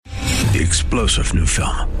The explosive new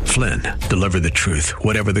film, Flynn, deliver the truth,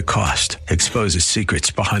 whatever the cost. Exposes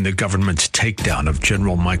secrets behind the government's takedown of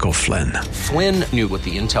General Michael Flynn. Flynn knew what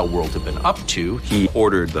the intel world had been up to. He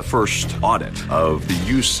ordered the first audit of the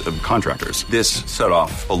use of contractors. This set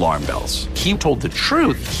off alarm bells. He told the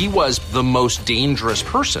truth. He was the most dangerous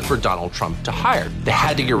person for Donald Trump to hire. They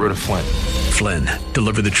had to get rid of Flynn. Flynn,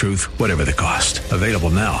 deliver the truth, whatever the cost. Available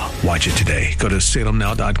now. Watch it today. Go to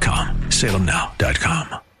salemnow.com.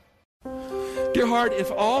 salemnow.com. Dear heart, if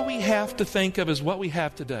all we have to think of is what we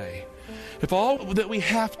have today, if all that we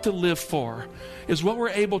have to live for is what we're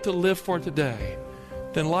able to live for today,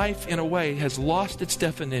 then life, in a way, has lost its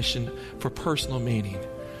definition for personal meaning.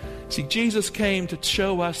 See, Jesus came to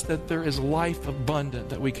show us that there is life abundant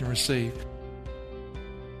that we can receive.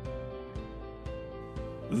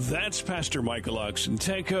 That's Pastor Michael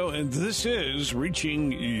Oxentenko, and this is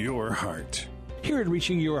Reaching Your Heart. Here at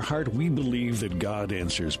Reaching Your Heart, we believe that God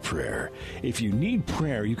answers prayer. If you need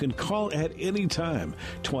prayer, you can call at any time,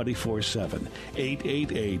 24/7,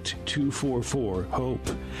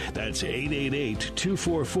 888-244-HOPE. That's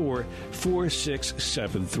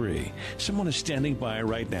 888-244-4673. Someone is standing by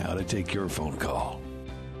right now to take your phone call.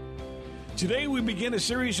 Today we begin a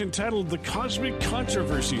series entitled The Cosmic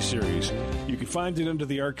Controversy Series. You can find it under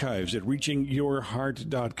the archives at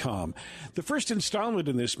reachingyourheart.com. The first installment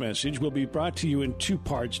in this message will be brought to you in two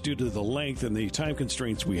parts due to the length and the time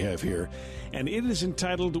constraints we have here. And it is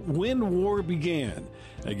entitled When War Began.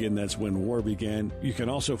 Again, that's When War Began. You can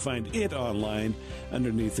also find it online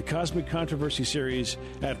underneath the Cosmic Controversy Series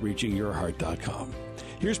at reachingyourheart.com.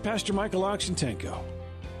 Here's Pastor Michael Oxentenko.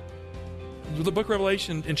 The book of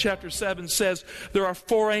Revelation in chapter 7 says there are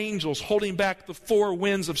four angels holding back the four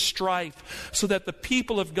winds of strife so that the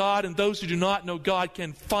people of God and those who do not know God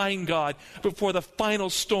can find God before the final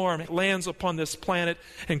storm lands upon this planet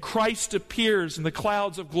and Christ appears in the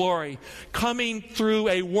clouds of glory, coming through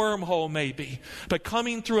a wormhole maybe, but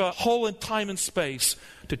coming through a hole in time and space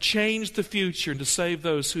to change the future and to save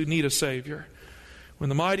those who need a Savior. When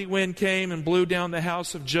the mighty wind came and blew down the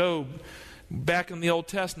house of Job, back in the Old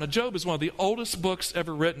Testament, Job is one of the oldest books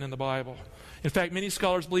ever written in the Bible. In fact, many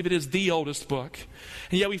scholars believe it is the oldest book.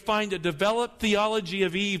 And yet we find a developed theology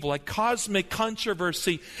of evil, a cosmic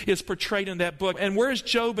controversy is portrayed in that book. And where's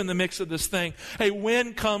Job in the mix of this thing? A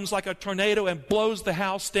wind comes like a tornado and blows the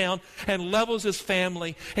house down and levels his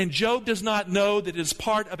family. And Job does not know that it is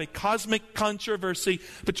part of a cosmic controversy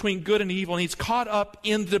between good and evil. And he's caught up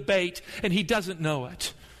in the debate and he doesn't know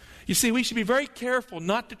it. You see, we should be very careful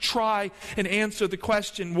not to try and answer the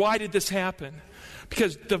question, why did this happen?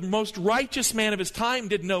 Because the most righteous man of his time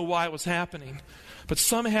didn't know why it was happening. But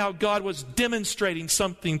somehow God was demonstrating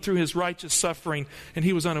something through his righteous suffering, and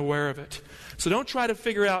he was unaware of it. So don't try to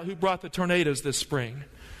figure out who brought the tornadoes this spring.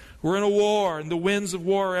 We're in a war, and the winds of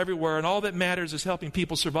war are everywhere, and all that matters is helping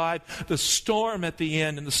people survive the storm at the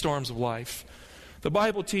end and the storms of life. The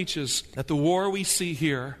Bible teaches that the war we see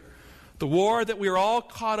here, the war that we are all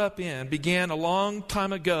caught up in, began a long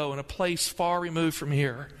time ago in a place far removed from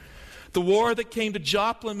here. The war that came to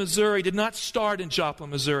Joplin, Missouri did not start in Joplin,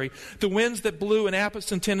 Missouri. The winds that blew in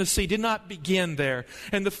Appleton, Tennessee did not begin there.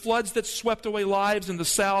 And the floods that swept away lives in the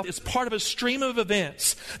South is part of a stream of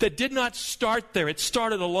events that did not start there. It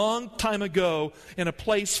started a long time ago in a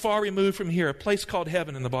place far removed from here, a place called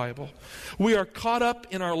heaven in the Bible. We are caught up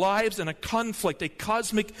in our lives in a conflict, a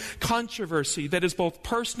cosmic controversy that is both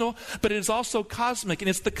personal, but it is also cosmic. And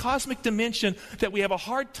it's the cosmic dimension that we have a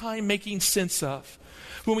hard time making sense of.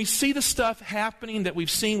 When we see the stuff happening that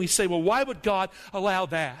we've seen, we say, well, why would God allow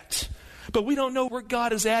that? But we don't know where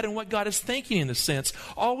God is at and what God is thinking in a sense.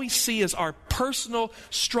 All we see is our personal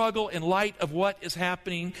struggle in light of what is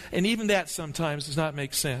happening, and even that sometimes does not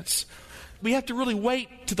make sense. We have to really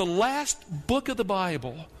wait to the last book of the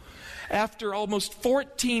Bible, after almost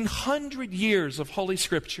 1,400 years of Holy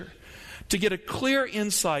Scripture, to get a clear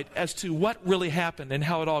insight as to what really happened and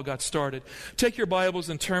how it all got started. Take your Bibles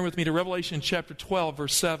and turn with me to Revelation chapter 12,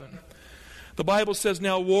 verse 7. The Bible says,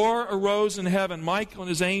 now war arose in heaven, Michael and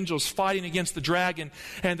his angels fighting against the dragon.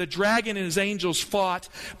 And the dragon and his angels fought,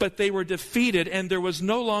 but they were defeated, and there was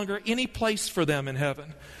no longer any place for them in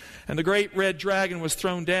heaven. And the great red dragon was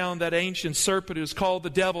thrown down, that ancient serpent who is called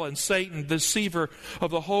the devil and Satan, the deceiver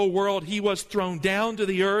of the whole world. He was thrown down to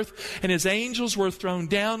the earth, and his angels were thrown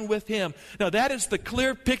down with him. Now that is the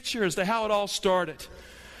clear picture as to how it all started.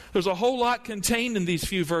 There's a whole lot contained in these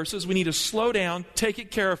few verses. We need to slow down, take it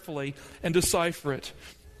carefully, and decipher it.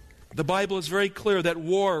 The Bible is very clear that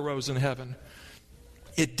war arose in heaven.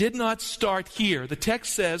 It did not start here. The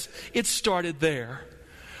text says it started there,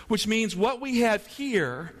 which means what we have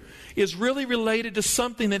here is really related to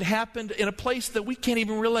something that happened in a place that we can't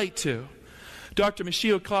even relate to. Dr.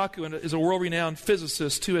 Michio Kaku is a world-renowned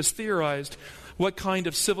physicist who has theorized what kind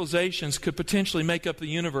of civilizations could potentially make up the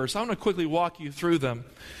universe. I want to quickly walk you through them.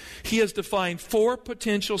 He has defined 4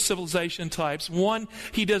 potential civilization types. One,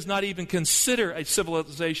 he does not even consider a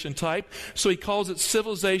civilization type, so he calls it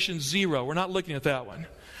Civilization 0. We're not looking at that one.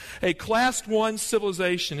 A Class 1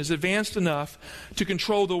 civilization is advanced enough to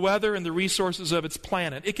control the weather and the resources of its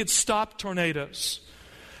planet. It could stop tornadoes.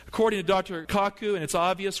 According to Dr. Kaku, and it's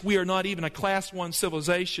obvious, we are not even a Class 1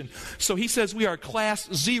 civilization. So he says we are a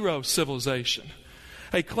Class 0 civilization.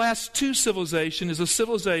 A Class 2 civilization is a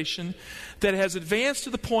civilization that has advanced to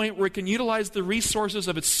the point where it can utilize the resources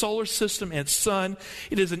of its solar system and its sun.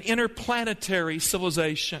 It is an interplanetary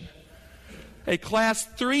civilization. A Class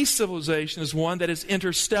 3 civilization is one that is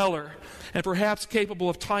interstellar and perhaps capable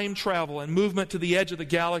of time travel and movement to the edge of the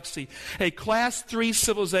galaxy. A Class 3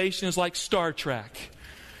 civilization is like Star Trek.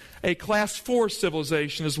 A Class 4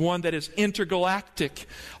 civilization is one that is intergalactic,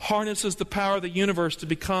 harnesses the power of the universe to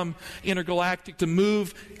become intergalactic, to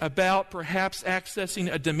move about, perhaps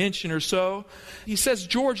accessing a dimension or so. He says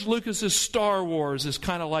George Lucas's Star Wars is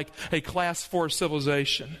kind of like a Class 4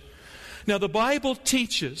 civilization. Now, the Bible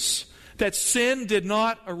teaches that sin did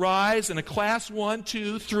not arise in a Class 1,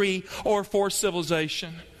 2, 3, or 4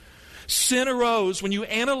 civilization. Sin arose when you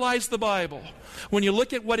analyze the Bible. When you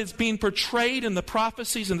look at what is being portrayed in the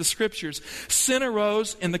prophecies and the scriptures, sin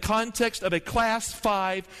arose in the context of a Class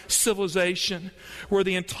 5 civilization where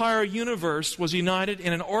the entire universe was united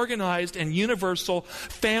in an organized and universal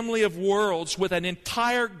family of worlds with an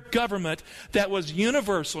entire government that was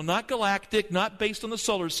universal, not galactic, not based on the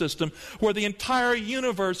solar system, where the entire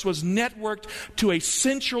universe was networked to a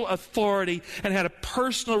central authority and had a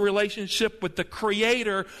personal relationship with the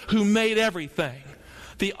Creator who made everything.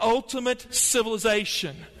 The ultimate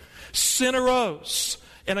civilization. Sin arose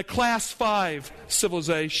in a Class 5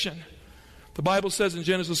 civilization. The Bible says in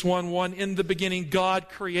Genesis 1:1, in the beginning God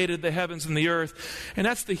created the heavens and the earth. And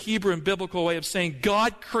that's the Hebrew and biblical way of saying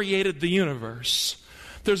God created the universe.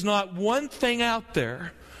 There's not one thing out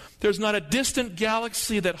there, there's not a distant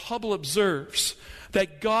galaxy that Hubble observes,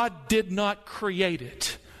 that God did not create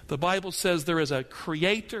it. The Bible says there is a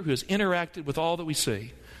creator who has interacted with all that we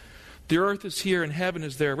see. The earth is here and heaven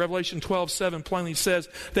is there. Revelation 12:7 plainly says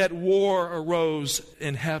that war arose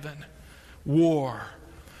in heaven. War.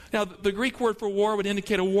 Now, the Greek word for war would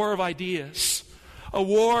indicate a war of ideas, a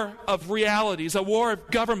war of realities, a war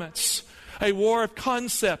of governments, a war of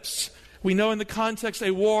concepts. We know in the context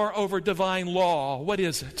a war over divine law. What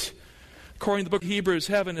is it? According to the book of Hebrews,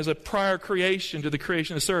 heaven is a prior creation to the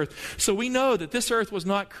creation of this earth. So we know that this earth was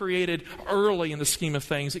not created early in the scheme of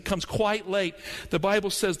things. It comes quite late. The Bible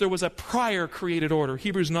says there was a prior created order.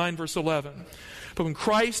 Hebrews 9 verse 11. But when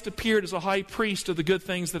Christ appeared as a high priest of the good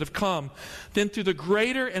things that have come, then through the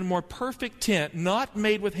greater and more perfect tent, not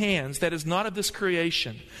made with hands, that is not of this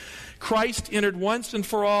creation, Christ entered once and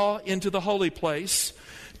for all into the holy place,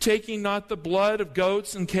 taking not the blood of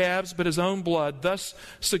goats and calves, but his own blood, thus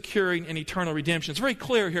securing an eternal redemption. It's very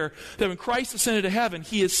clear here that when Christ ascended to heaven,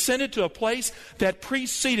 he ascended to a place that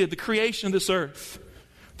preceded the creation of this earth.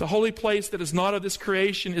 The holy place that is not of this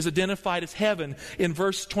creation is identified as heaven in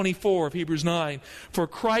verse 24 of Hebrews 9. For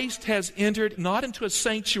Christ has entered not into a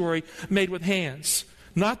sanctuary made with hands,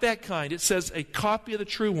 not that kind. It says a copy of the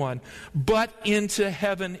true one, but into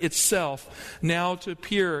heaven itself, now to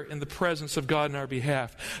appear in the presence of God in our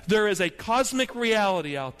behalf. There is a cosmic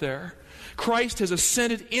reality out there. Christ has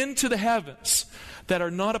ascended into the heavens that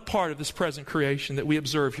are not a part of this present creation that we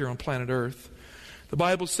observe here on planet Earth. The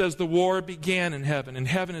Bible says the war began in heaven, and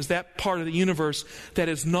heaven is that part of the universe that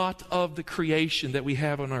is not of the creation that we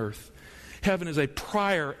have on earth. Heaven is a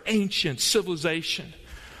prior, ancient civilization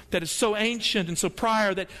that is so ancient and so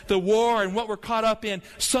prior that the war and what we're caught up in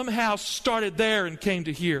somehow started there and came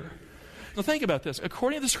to here. Now think about this.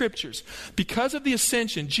 According to the Scriptures, because of the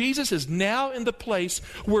ascension, Jesus is now in the place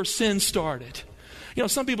where sin started. You know,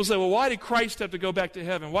 some people say, well, why did Christ have to go back to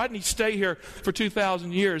heaven? Why didn't he stay here for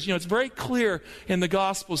 2,000 years? You know, it's very clear in the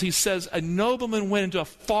Gospels. He says a nobleman went into a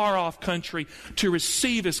far-off country to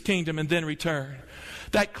receive his kingdom and then return.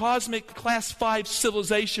 That cosmic Class 5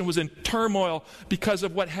 civilization was in turmoil because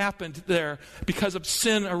of what happened there, because of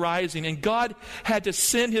sin arising. And God had to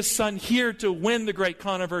send his Son here to win the great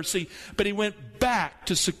controversy, but he went back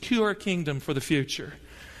to secure a kingdom for the future.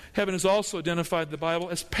 Heaven is also identified in the Bible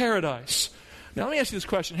as paradise. Now let me ask you this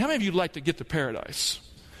question. How many of you would like to get to paradise?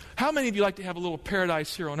 How many of you like to have a little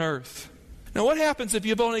paradise here on earth? Now what happens if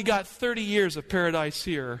you've only got 30 years of paradise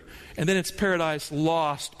here, and then it's paradise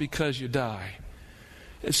lost because you die?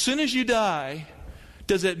 As soon as you die,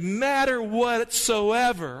 Does it matter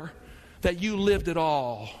whatsoever that you lived at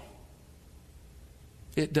all?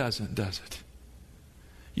 It doesn't, does it?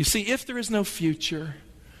 You see, if there is no future,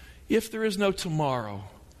 if there is no tomorrow,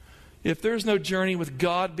 if there is no journey with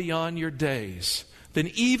God beyond your days, then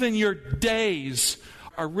even your days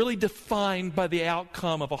are really defined by the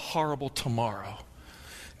outcome of a horrible tomorrow.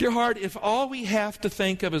 Dear heart, if all we have to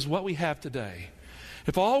think of is what we have today,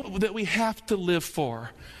 if all that we have to live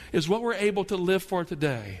for is what we're able to live for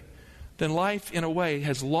today, then life, in a way,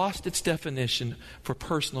 has lost its definition for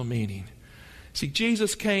personal meaning. See,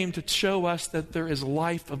 Jesus came to show us that there is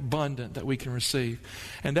life abundant that we can receive.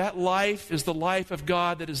 And that life is the life of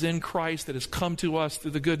God that is in Christ, that has come to us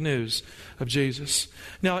through the good news of Jesus.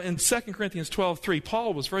 Now, in 2 Corinthians 12:3,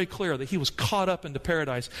 Paul was very clear that he was caught up into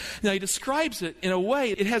paradise. Now, he describes it in a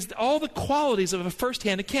way, it has all the qualities of a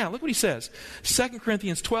first-hand account. Look what he says. 2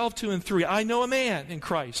 Corinthians 12:2 and 3, I know a man in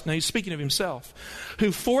Christ, now he's speaking of himself,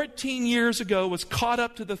 who 14 years ago was caught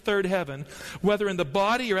up to the third heaven, whether in the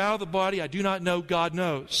body or out of the body, I do not know, God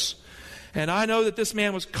knows. And I know that this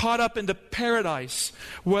man was caught up into paradise,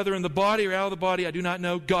 whether in the body or out of the body, I do not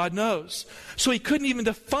know, God knows. So he couldn't even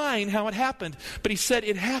define how it happened, but he said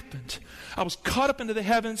it happened. I was caught up into the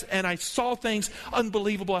heavens and I saw things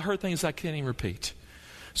unbelievable. I heard things I can't even repeat.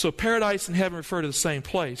 So paradise and heaven refer to the same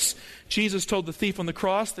place. Jesus told the thief on the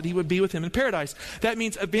cross that he would be with him in paradise. That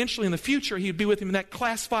means eventually in the future he would be with him in that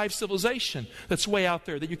class 5 civilization that's way out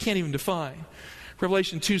there that you can't even define.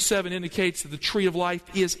 Revelation 2:7 indicates that the tree of life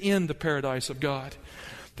is in the paradise of God.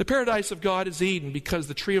 The paradise of God is Eden because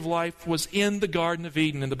the tree of life was in the Garden of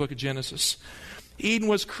Eden in the book of Genesis. Eden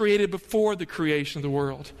was created before the creation of the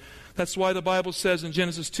world. That's why the Bible says in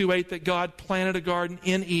Genesis 2:8 that God planted a garden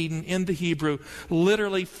in Eden, in the Hebrew,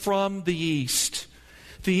 literally from the east.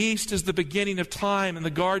 The east is the beginning of time, and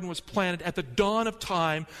the garden was planted at the dawn of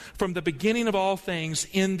time from the beginning of all things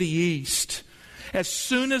in the east. As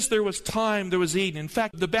soon as there was time, there was Eden. In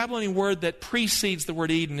fact, the Babylonian word that precedes the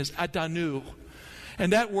word Eden is Adanu.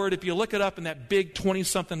 And that word, if you look it up in that big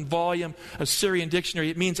 20-something volume Assyrian dictionary,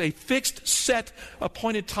 it means a fixed, set,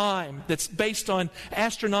 appointed time that's based on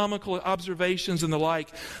astronomical observations and the like.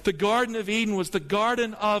 The Garden of Eden was the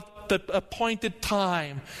garden of the appointed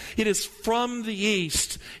time. It is from the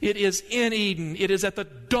east. It is in Eden. It is at the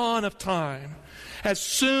dawn of time. As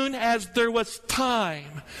soon as there was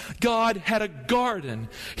time, God had a garden.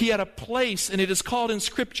 He had a place, and it is called in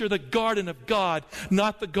Scripture the garden of God,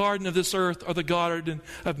 not the garden of this earth or the garden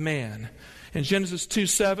of man. In Genesis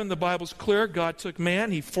 2:7, the Bible's clear. God took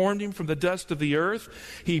man. He formed him from the dust of the earth.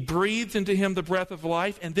 He breathed into him the breath of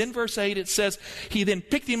life. And then verse 8, it says, he then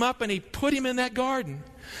picked him up and he put him in that garden.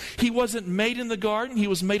 He wasn't made in the garden. He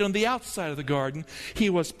was made on the outside of the garden.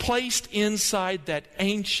 He was placed inside that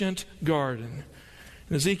ancient garden.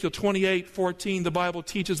 In Ezekiel 28:14, the Bible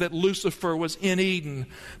teaches that Lucifer was in Eden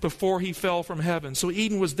before he fell from heaven. So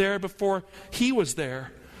Eden was there before he was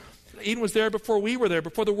there. Eden was there before we were there,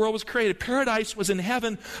 before the world was created. Paradise was in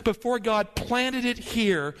heaven before God planted it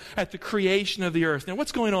here at the creation of the earth. Now,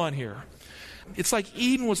 what's going on here? It's like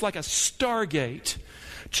Eden was like a stargate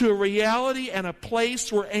to a reality and a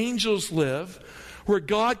place where angels live, where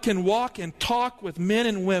God can walk and talk with men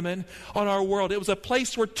and women on our world. It was a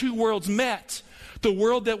place where two worlds met. The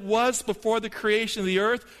world that was before the creation of the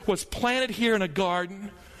earth was planted here in a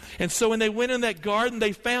garden. And so when they went in that garden,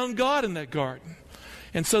 they found God in that garden.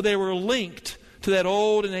 And so they were linked to that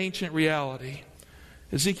old and ancient reality.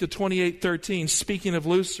 Ezekiel 28:13, speaking of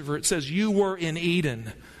Lucifer, it says, you were in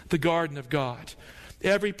Eden, the garden of God.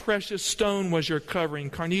 Every precious stone was your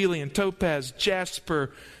covering, carnelian, topaz,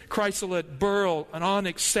 jasper, chrysolite, beryl, an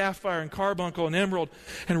onyx, sapphire, and carbuncle, and emerald,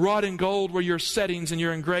 and wrought in gold were your settings and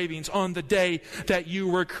your engravings. On the day that you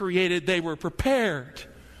were created, they were prepared.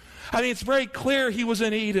 I mean, it's very clear he was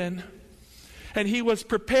in Eden, and he was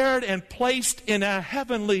prepared and placed in a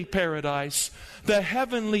heavenly paradise, the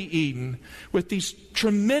heavenly Eden, with these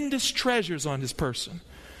tremendous treasures on his person.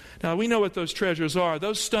 Now, we know what those treasures are.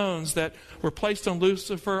 Those stones that were placed on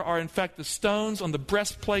Lucifer are, in fact, the stones on the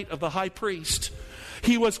breastplate of the high priest.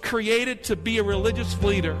 He was created to be a religious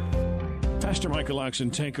leader. Pastor Michael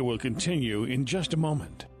Oxentenko will continue in just a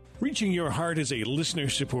moment. Reaching Your Heart is a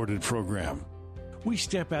listener-supported program. We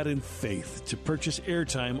step out in faith to purchase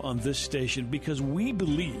airtime on this station because we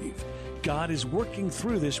believe God is working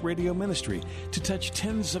through this radio ministry to touch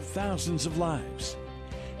tens of thousands of lives.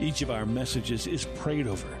 Each of our messages is prayed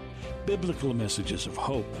over, biblical messages of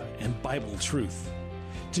hope and Bible truth.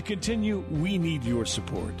 To continue, we need your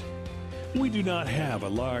support. We do not have a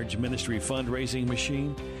large ministry fundraising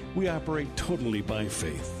machine. We operate totally by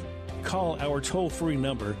faith. Call our toll-free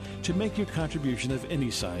number to make your contribution of any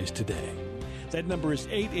size today. That number is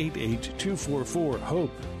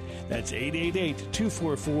 888-244-HOPE. That's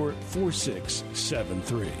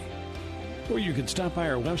 888-244-4673. Or you can stop by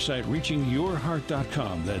our website,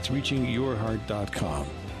 reachingyourheart.com. That's reachingyourheart.com.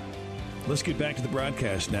 Let's get back to the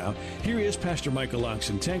broadcast now. Here is Pastor Michael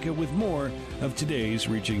Oxentenko with more of today's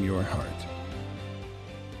Reaching Your Heart.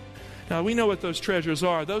 Now, we know what those treasures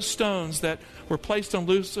are. Those stones that were placed on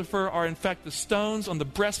Lucifer are, in fact, the stones on the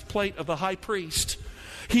breastplate of the high priest.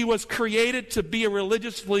 He was created to be a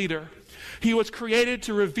religious leader. He was created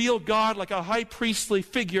to reveal God like a high priestly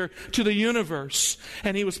figure to the universe.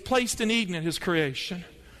 And he was placed in Eden at his creation.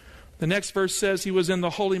 The next verse says he was in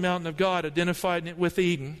the holy mountain of God, identified with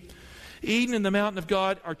Eden. Eden and the mountain of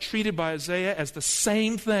God are treated by Isaiah as the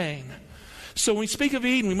same thing. So when we speak of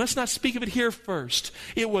Eden, we must not speak of it here first.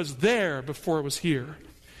 It was there before it was here.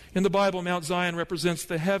 In the Bible, Mount Zion represents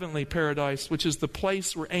the heavenly paradise, which is the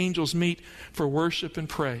place where angels meet for worship and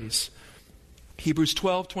praise. Hebrews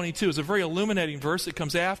 12:22 is a very illuminating verse. It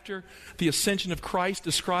comes after the ascension of Christ,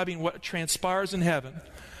 describing what transpires in heaven.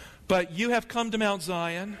 But you have come to Mount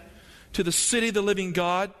Zion, to the city of the living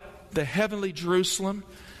God, the heavenly Jerusalem,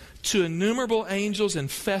 to innumerable angels in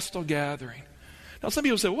festal gathering. Now, some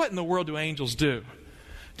people say, what in the world do angels do?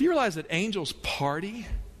 Do you realize that angels party?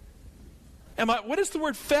 What does the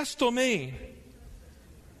word festal mean?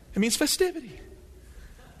 It means festivity.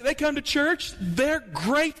 They come to church, they're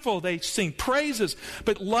grateful, they sing praises.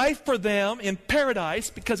 But life for them in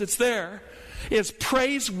paradise, because it's there, is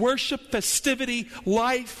praise, worship, festivity,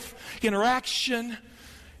 life, interaction.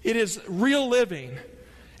 It is real living.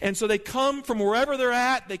 And so they come from wherever they're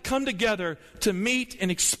at, they come together to meet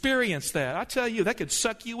and experience that. I tell you, that could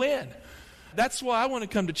suck you in. That's why I want to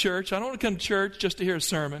come to church. I don't want to come to church just to hear a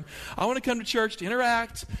sermon. I want to come to church to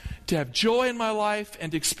interact, to have joy in my life,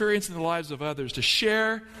 and to experience in the lives of others, to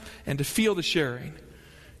share and to feel the sharing.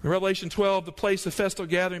 In Revelation 12, the place of festal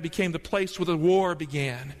gathering became the place where the war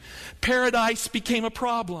began. Paradise became a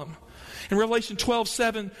problem. In Revelation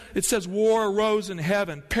 12:7, it says war arose in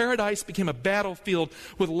heaven. Paradise became a battlefield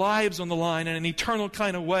with lives on the line in an eternal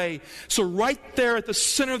kind of way. So right there at the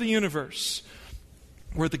center of the universe,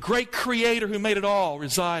 where the great Creator who made it all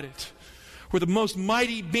resided, where the most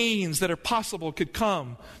mighty beings that are possible could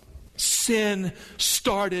come, sin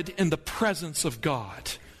started in the presence of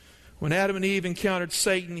God. When Adam and Eve encountered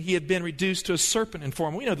Satan, he had been reduced to a serpent in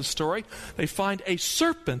form. We know the story. They find a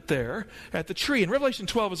serpent there at the tree. And Revelation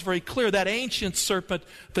 12 is very clear, that ancient serpent,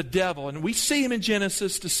 the devil. And we see him in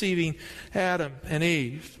Genesis deceiving Adam and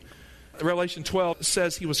Eve. Revelation 12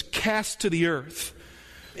 says he was cast to the earth.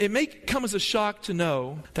 It may come as a shock to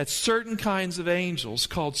know that certain kinds of angels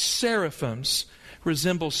called seraphims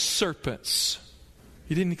resemble serpents.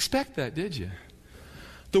 You didn't expect that, did you?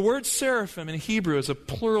 The word seraphim in Hebrew is a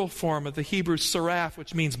plural form of the Hebrew seraph,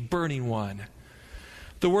 which means burning one.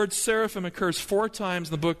 The word seraphim occurs 4 times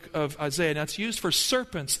in the book of Isaiah. Now, it's used for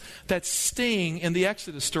serpents that sting in the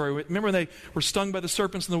Exodus story. Remember when they were stung by the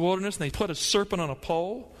serpents in the wilderness and they put a serpent on a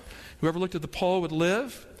pole? Whoever looked at the pole would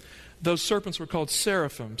live. Those serpents were called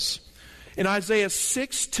seraphims. In Isaiah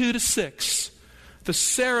 6:2-6, the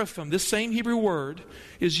seraphim, this same Hebrew word,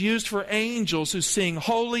 is used for angels who sing,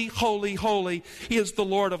 "Holy, holy, holy, He is the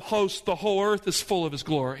Lord of hosts. The whole earth is full of His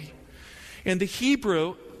glory." In the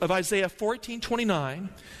Hebrew of Isaiah 14:29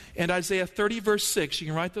 and Isaiah 30:6, you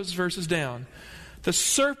can write those verses down, the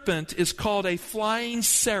serpent is called a flying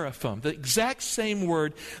seraphim, the exact same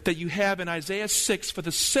word that you have in Isaiah 6 for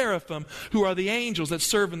the seraphim, who are the angels that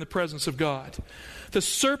serve in the presence of God. The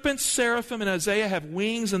serpent, seraphim in Isaiah have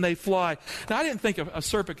wings and they fly. Now, I didn't think a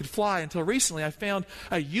serpent could fly until recently. I found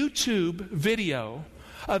a YouTube video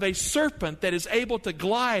of a serpent that is able to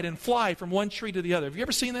glide and fly from one tree to the other. Have you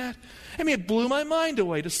ever seen that? I mean, it blew my mind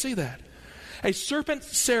away to see that. A serpent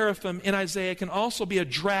seraphim in Isaiah can also be a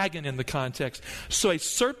dragon in the context. So a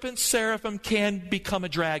serpent seraphim can become a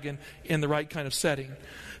dragon in the right kind of setting.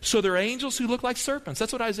 So there are angels who look like serpents.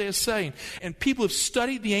 That's what Isaiah is saying. And people who've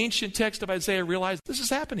studied the ancient text of Isaiah realize this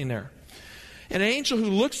is happening there. An angel who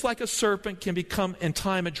looks like a serpent can become in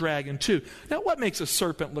time a dragon too. Now, what makes a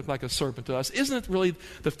serpent look like a serpent to us? Isn't it really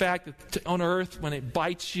the fact that on earth, when it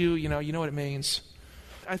bites you, you know what it means?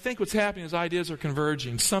 I think what's happening is ideas are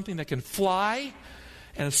converging. Something that can fly,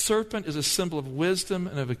 and a serpent is a symbol of wisdom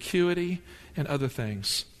and of acuity and other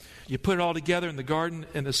things. You put it all together in the garden,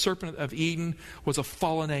 and the serpent of Eden was a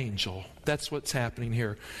fallen angel. That's what's happening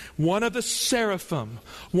here. One of the seraphim,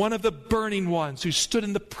 one of the burning ones who stood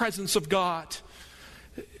in the presence of God.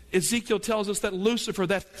 Ezekiel tells us that Lucifer,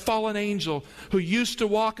 that fallen angel who used to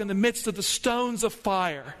walk in the midst of the stones of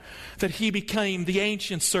fire, that he became the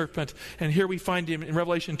ancient serpent. And here we find him in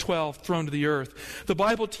Revelation 12, thrown to the earth. The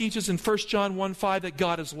Bible teaches in 1 John 1:5 that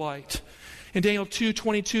God is light. In Daniel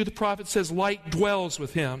 2:22, the prophet says light dwells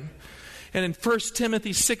with him. And in 1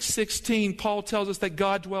 Timothy 6:16, Paul tells us that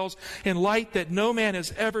God dwells in light that no man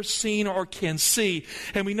has ever seen or can see.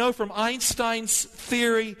 And we know from Einstein's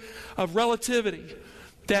theory of relativity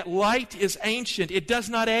that light is ancient. It does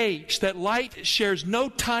not age. That light shares no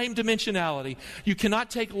time dimensionality. You cannot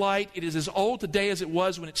take light. It is as old today as it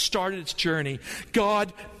was when it started its journey.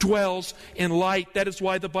 God dwells in light. That is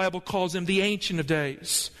why the Bible calls him the Ancient of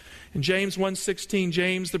Days. In James 1:16,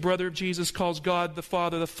 James, the brother of Jesus, calls God the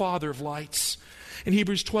Father of lights. In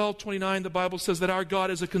Hebrews 12:29, the Bible says that our God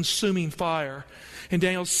is a consuming fire. In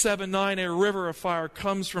Daniel 7:9, a river of fire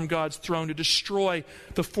comes from God's throne to destroy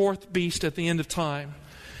the fourth beast at the end of time.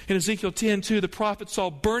 In Ezekiel 10:2, the prophet saw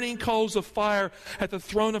burning coals of fire at the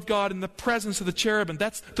throne of God in the presence of the cherubim.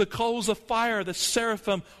 That's the coals of fire the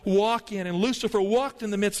seraphim walk in, and Lucifer walked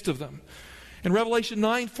in the midst of them. In Revelation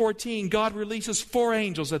 9:14, God releases 4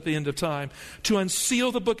 angels at the end of time to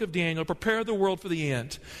unseal the book of Daniel, prepare the world for the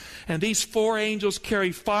end. And these 4 angels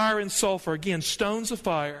carry fire and sulfur, again, stones of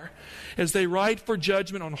fire, as they ride for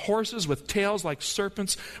judgment on horses with tails like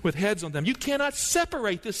serpents with heads on them. You cannot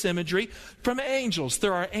separate this imagery from angels.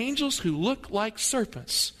 There are angels who look like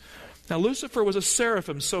serpents. Now, Lucifer was a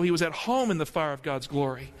seraphim, so he was at home in the fire of God's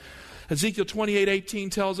glory. Ezekiel 28:18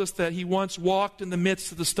 tells us that he once walked in the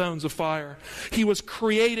midst of the stones of fire. He was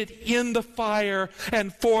created in the fire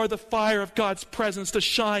and for the fire of God's presence to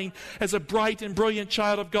shine as a bright and brilliant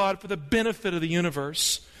child of God for the benefit of the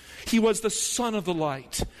universe. He was the son of the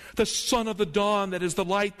light, the son of the dawn that is the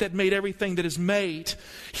light that made everything that is made.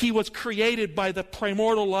 He was created by the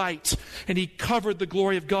primordial light, and he covered the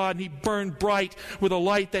glory of God, and he burned bright with a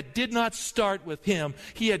light that did not start with him.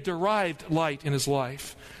 He had derived light in his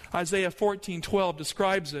life. Isaiah 14:12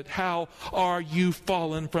 describes it. How are you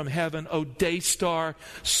fallen from heaven, O day star,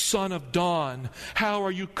 son of dawn? How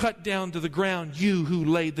are you cut down to the ground, you who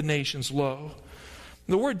laid the nations low?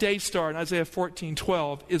 The word day star in Isaiah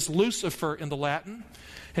 14:12 is Lucifer in the Latin,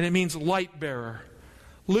 and it means light bearer.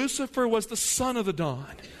 Lucifer was the son of the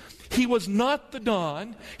dawn. He was not the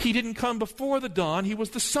dawn. He didn't come before the dawn. He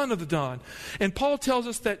was the son of the dawn. And Paul tells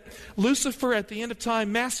us that Lucifer at the end of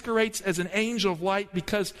time masquerades as an angel of light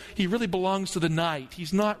because he really belongs to the night.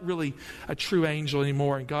 He's not really a true angel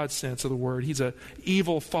anymore in God's sense of the word. He's an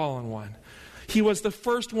evil, fallen one. He was the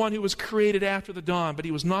first one who was created after the dawn, but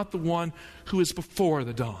he was not the one who is before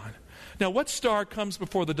the dawn. Now, what star comes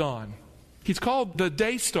before the dawn? He's called the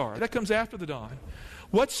day star. That comes after the dawn.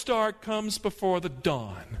 What star comes before the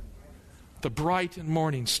dawn? The bright and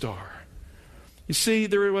morning star. You see,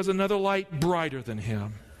 there was another light brighter than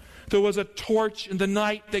him. There was a torch in the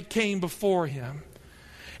night that came before him.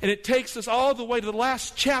 And it takes us all the way to the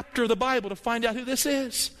last chapter of the Bible to find out who this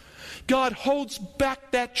is. God holds back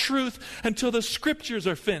that truth until the scriptures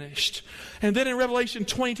are finished. And then in Revelation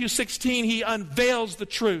 22:16, he unveils the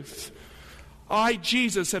truth. I,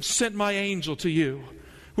 Jesus, have sent my angel to you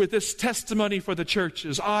with this testimony for the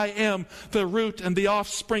churches. I am the root and the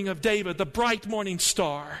offspring of David, the bright morning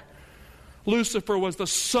star. Lucifer was the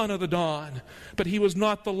son of the dawn, but he was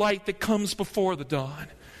not the light that comes before the dawn.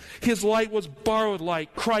 His light was borrowed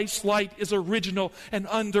light. Christ's light is original and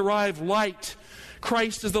underived light.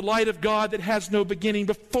 Christ is the light of God that has no beginning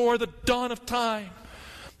before the dawn of time.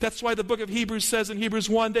 That's why the book of Hebrews says in Hebrews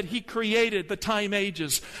 1 that he created the time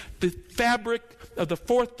ages. The fabric of the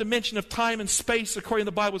fourth dimension of time and space, according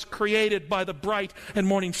to the Bible, was created by the bright and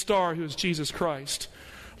morning star who is Jesus Christ.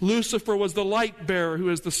 Lucifer was the light bearer who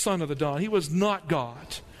is the son of the dawn. He was not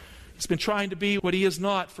God. He's been trying to be what he is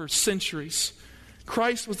not for centuries.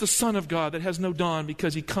 Christ was the Son of God that has no dawn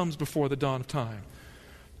because he comes before the dawn of time.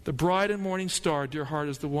 The bright and morning star, dear heart,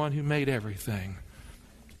 is the one who made everything.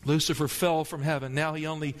 Lucifer fell from heaven. Now he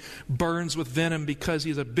only burns with venom because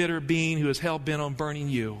he's a bitter being who is hell-bent on burning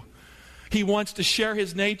you. He wants to share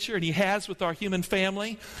his nature, and he has with our human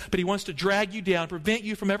family, but he wants to drag you down, prevent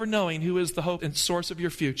you from ever knowing who is the hope and source of your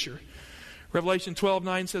future. Revelation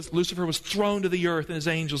 12:9 says Lucifer was thrown to the earth and his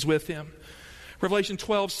angels with him. Revelation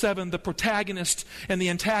 12:7, the protagonist and the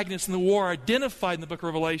antagonist in the war are identified in the book of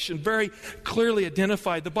Revelation, very clearly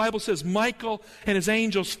identified. The Bible says Michael and his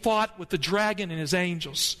angels fought with the dragon and his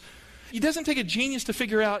angels. It doesn't take a genius to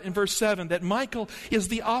figure out in verse 7 that Michael is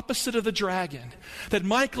the opposite of the dragon, that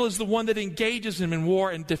Michael is the one that engages him in war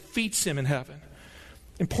and defeats him in heaven.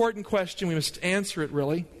 Important question, we must answer it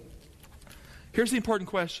really. Here's the important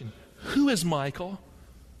question. Who is Michael?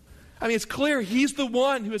 I mean, it's clear he's the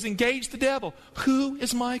one who has engaged the devil. Who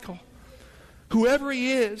is Michael? Whoever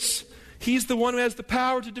he is, he's the one who has the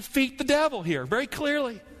power to defeat the devil here, very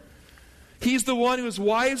clearly. He's the one who is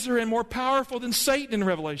wiser and more powerful than Satan in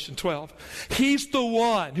Revelation 12. He's the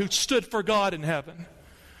one who stood for God in heaven.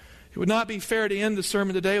 It would not be fair to end the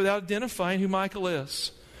sermon today without identifying who Michael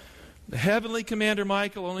is. The heavenly commander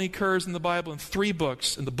Michael only occurs in the Bible in 3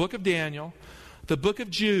 books. In the book of Daniel, the book of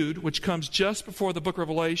Jude, which comes just before the book of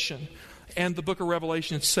Revelation, and the book of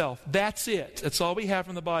Revelation itself. That's it. That's all we have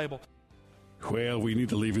from the Bible. Well, we need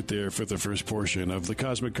to leave it there for the first portion of the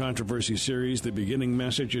Cosmic Controversy series, the beginning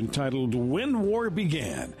message entitled When War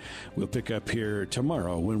Began. We'll pick up here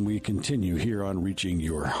tomorrow when we continue here on Reaching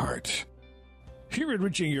Your Heart. Here at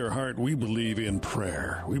Reaching Your Heart, we believe in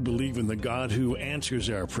prayer. We believe in the God who answers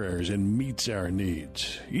our prayers and meets our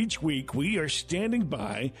needs. Each week, we are standing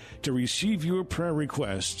by to receive your prayer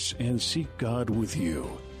requests and seek God with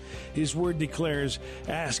you. His word declares,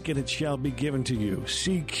 ask and it shall be given to you.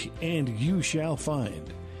 Seek and you shall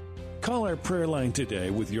find. Call our prayer line today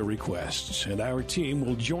with your requests, and our team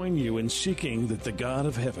will join you in seeking that the God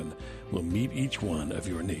of heaven will meet each one of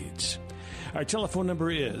your needs. Our telephone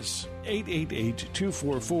number is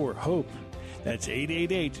 888-244-HOPE. That's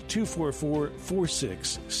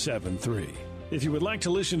 888-244-4673. If you would like to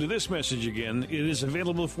listen to this message again, it is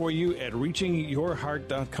available for you at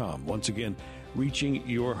reachingyourheart.com. Once again,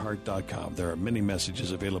 reachingyourheart.com. There are many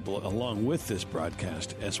messages available along with this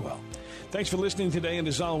broadcast as well. Thanks for listening today, and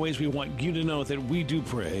as always, we want you to know that we do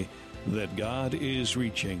pray that God is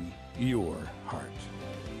reaching your heart.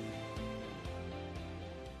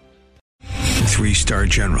 3-star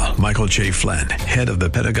General Michael J. Flynn, head of the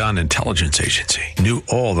Pentagon Intelligence Agency, knew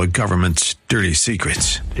all the government's dirty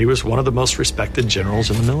secrets. He was one of the most respected generals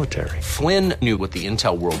in the military. Flynn knew what the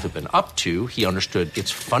intel world had been up to. He understood its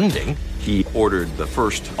funding. He ordered the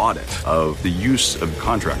first audit of the use of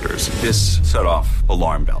contractors. This set off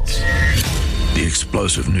alarm bells. The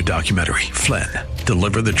explosive new documentary, Flynn,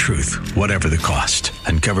 Deliver the Truth, Whatever the Cost,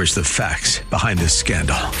 uncovers the facts behind this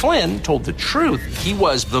scandal. Flynn told the truth. He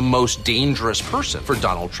was the most dangerous person for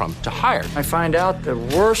Donald Trump to hire. I find out the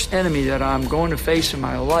worst enemy that I'm going to face in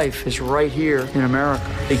my life is right here in America.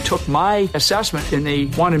 They took my assessment and they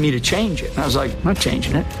wanted me to change it. And I was like, I'm not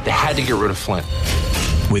changing it. They had to get rid of Flynn.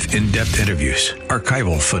 With in-depth interviews,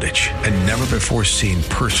 archival footage, and never-before-seen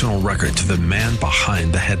personal records of the man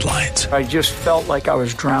behind the headlines. I just felt like I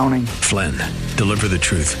was drowning. Flynn, Deliver the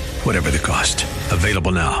Truth, Whatever the Cost.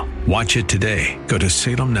 Available now. Watch it today. Go to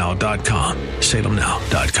salemnow.com.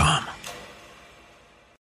 salemnow.com.